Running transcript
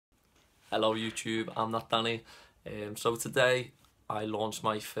Hello YouTube, I'm ThatDanny. So today I launched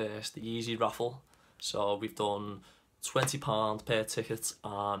my first Yeezy raffle. So we've done £20 per ticket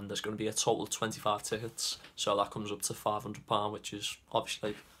and there's going to be a total of 25 tickets. So that comes up to £500, which is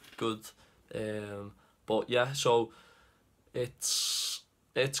obviously good. But yeah, so it's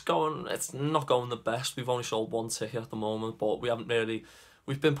not going the best. We've only sold one ticket at the moment, but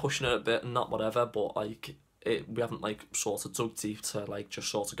we've been pushing it a bit and not whatever, but we haven't sort of dug deep to just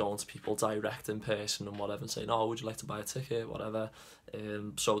sort of go into people direct in person and whatever and saying, oh, would you like to buy a ticket, whatever.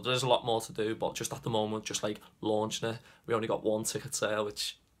 So there's a lot more to do, but just at the moment, just launching it. We only got one ticket sale,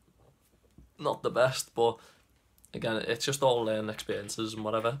 which not the best, but again, it's just all learning experiences and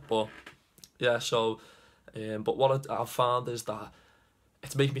whatever. But yeah, so but what I've found is that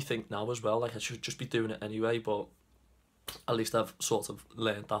it's making me think now as well, I should just be doing it anyway, but at least I've sort of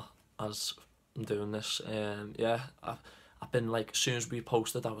learned that as I'm doing this. Yeah, I've been as soon as we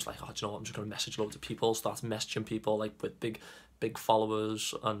posted, I was like, oh, do you know what, I'm just gonna message loads of people, start messaging people with big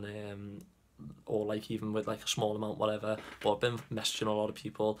followers and or even with a small amount, whatever. But I've been messaging a lot of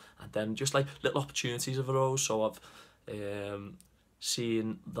people, and then just little opportunities have arose. So I've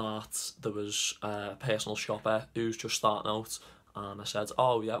seen that there was a personal shopper who's just starting out, and I said,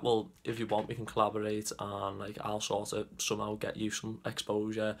 oh yeah, well, if you want, we can collaborate, and I'll sort of somehow get you some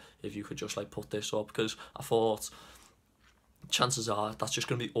exposure if you could just put this up, because I thought chances are that's just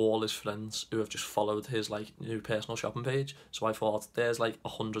going to be all his friends who have just followed his new personal shopping page. So I thought there's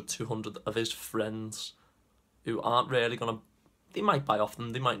 100, 200 of his friends who aren't really gonna, they might buy off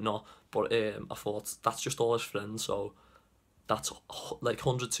them, they might not, but I thought that's just all his friends, so that's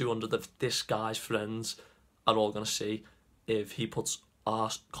 100, 200 of this guy's friends are all gonna see if he puts our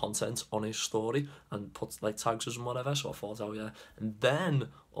content on his story and puts tags us and whatever. So I thought, oh yeah. And then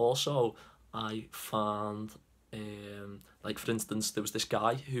also I found for instance, there was this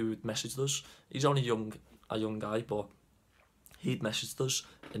guy who messaged us. He's only a young guy, but he'd messaged us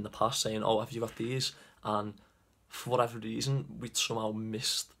in the past saying, oh, have you got these? And for whatever reason, we'd somehow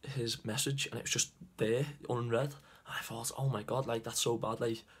missed his message and it was just there unread. And I thought, oh my god, that's so bad.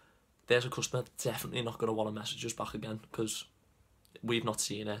 There's a customer definitely not going to want to message us back again because we've not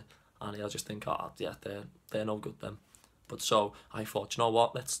seen it, and he'll just think, oh yeah, they're no good then. But so I thought, you know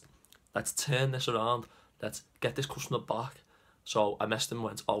what, let's turn this around, let's get this customer back. So I messaged him and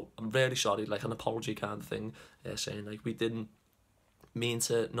went, oh, I'm really sorry, an apology kind of thing, saying we didn't mean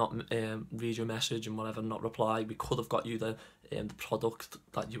to not read your message and whatever, not reply. We could have got you the product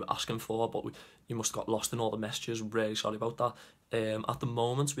that you were asking for, but you must have got lost in all the messages. Really sorry about that. At the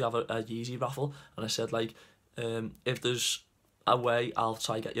moment we have a Yeezy raffle, and I said if there's a way, I'll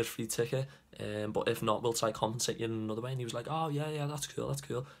try to get your free ticket, but if not, we'll try to compensate you in another way. And he was like, oh yeah, that's cool.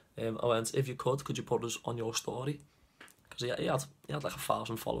 I went, if you could you put us on your story, because he had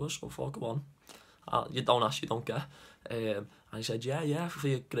 1,000 followers. So I thought, go on, you don't ask, you don't get. And he said, yeah, for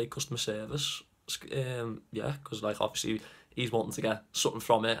your great customer service. Yeah, because obviously he's wanting to get something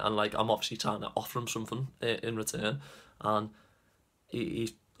from it, and I'm obviously trying to offer him something in return, and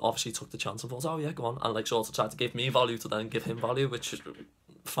he obviously took the chance and thought, oh yeah, go on, and sort of tried to give me value to then give him value, which is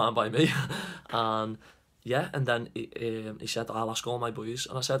fine by me. And yeah, and then he said, I'll ask all my boys,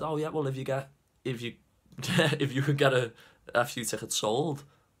 and I said, oh yeah, well, if you if you could get a few tickets sold,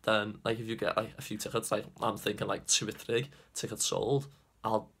 then if you get a few tickets, I'm thinking 2 or 3 tickets sold,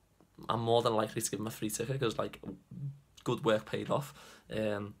 I'm more than likely to give him a free ticket, because good work paid off.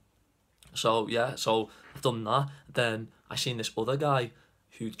 So yeah, so I've done that. Then I seen this other guy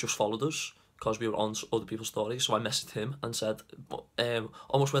who just followed us because we were on other people's stories, so I messaged him and said,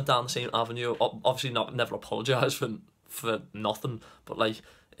 almost went down the same avenue, obviously never apologised for nothing, but I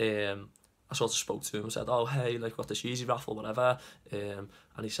sort of spoke to him and said, oh hey, got this Yeezy raffle, whatever, and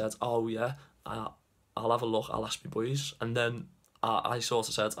he said, oh yeah, I'll have a look, I'll ask my boys. And then I sort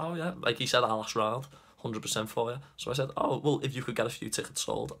of said, oh yeah, he said, I'll ask round 100% for you. So I said, oh well, if you could get a few tickets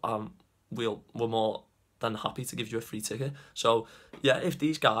sold, we're more than happy to give you a free ticket. So yeah, if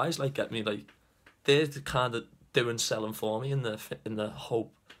these guys get me, they're kind of doing selling for me in the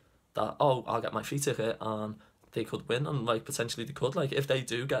hope that, oh, I'll get my free ticket and they could win, and potentially they could, if they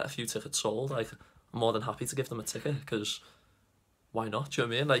do get a few tickets sold, I'm more than happy to give them a ticket, because why not? Do you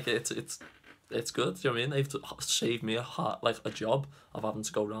know what I mean? It's good. Do you know what I mean? They've saved me a job of having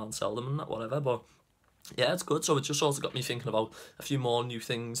to go around sell them and that, whatever. But yeah, it's good. So it just sort of got me thinking about a few more new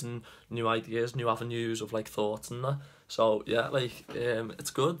things and new ideas, new avenues of thoughts and that. So yeah,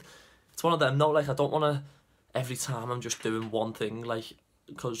 it's good. It's one of them. No, I don't want to every time I'm just doing one thing,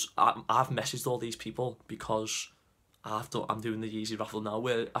 because I've messaged all these people because I'm doing the Yeezy raffle now,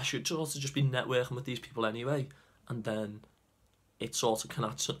 where I should sort of just be networking with these people anyway, and then it sort of can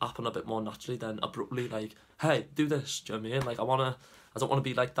happen a bit more naturally than abruptly, like, hey, do this, do you know what I mean? Like, I don't want to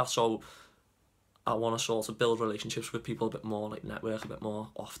be like that, so I want to sort of build relationships with people a bit more, like network a bit more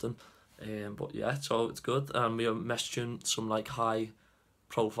often. But yeah, so it's good. And we are messaging some like high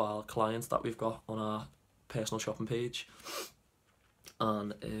profile clients that we've got on our personal shopping page,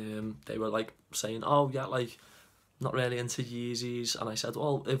 and they were like saying, oh yeah, like, not really into Yeezys. And I said,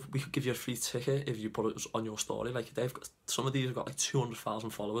 well, if we could give you a free ticket if you put it on your story. Like, they've got, some of these have got like 200,000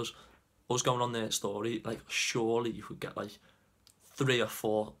 followers. Us going on their story, like, surely you could get like 3 or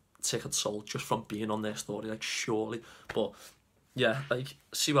 4 tickets sold just from being on their story, like, surely. But yeah, like,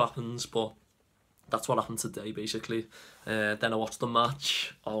 see what happens. But that's what happened today, basically. Then I watched the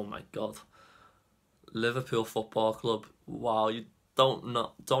match. Oh my god, Liverpool Football Club. Wow, you don't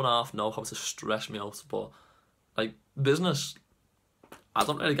half know how to stress me out, but like, business, I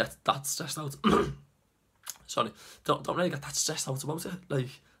don't really get that stressed out. Sorry, don't really get that stressed out about it, like,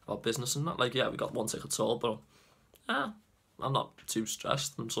 about business and that. Like, yeah, we got 1 ticket sold, but I'm not too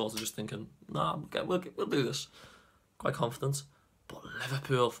stressed. I'm sort of just thinking, nah, we'll do this. Quite confident. But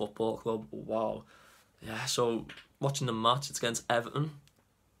Liverpool Football Club, wow. Yeah, so watching the match, it's against Everton,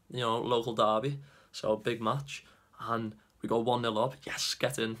 you know, local derby, so big match, and we go 1-0 up. Yes,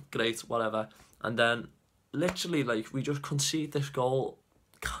 get in, great, whatever. And then literally, like, we just concede this goal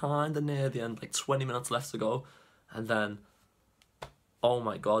kind of near the end, like 20 minutes left to go, and then, oh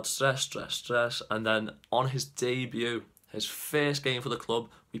my god, stress. And then on his debut, his first game for the club,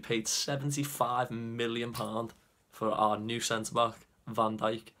 we paid £75 million for our new centre-back, Van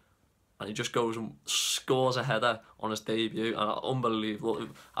Dijk, and he just goes and scores a header on his debut, and unbelievable.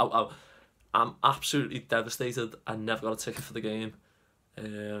 I'm absolutely devastated. I never got a ticket for the game.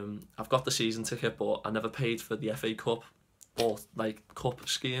 I've got the season ticket, but I never paid for the FA Cup or like cup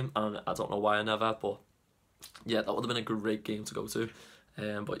scheme, and I don't know why I never. But yeah, that would have been a great game to go to.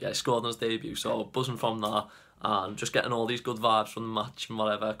 But yeah, he scored on his debut, so buzzing from that, and just getting all these good vibes from the match and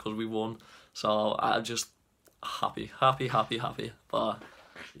whatever, because we won. So I'm just happy. But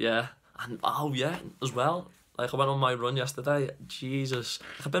yeah, and oh yeah, as well, like, I went on my run yesterday. Jesus,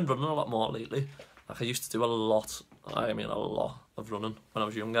 like, I've been running a lot more lately. Like, I used to do a lot of running when I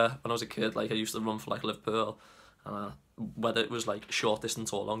was younger. When I was a kid, like, I used to run for like Liverpool, and whether it was like short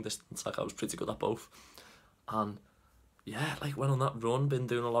distance or long distance, like, I was pretty good at both. And yeah, like, went on that run. Been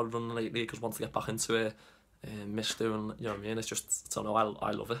doing a lot of running lately because I want to get back into it. Miss doing, you know what I mean? It's just, I don't know,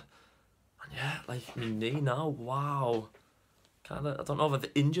 I love it. And yeah, like, my knee now, wow. Kind of, I don't know if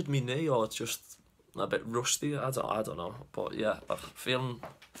I've injured my knee or it's just a bit rusty. I don't know. But yeah, I'm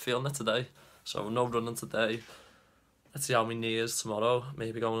feeling it today. So no running today. Let's see how my knee is tomorrow.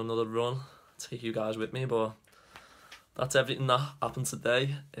 Maybe go on another run. Take you guys with me. But that's everything that happened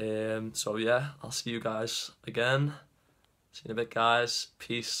today. So yeah, I'll see you guys again. See you in a bit, guys.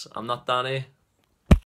 Peace. I'm not Danny.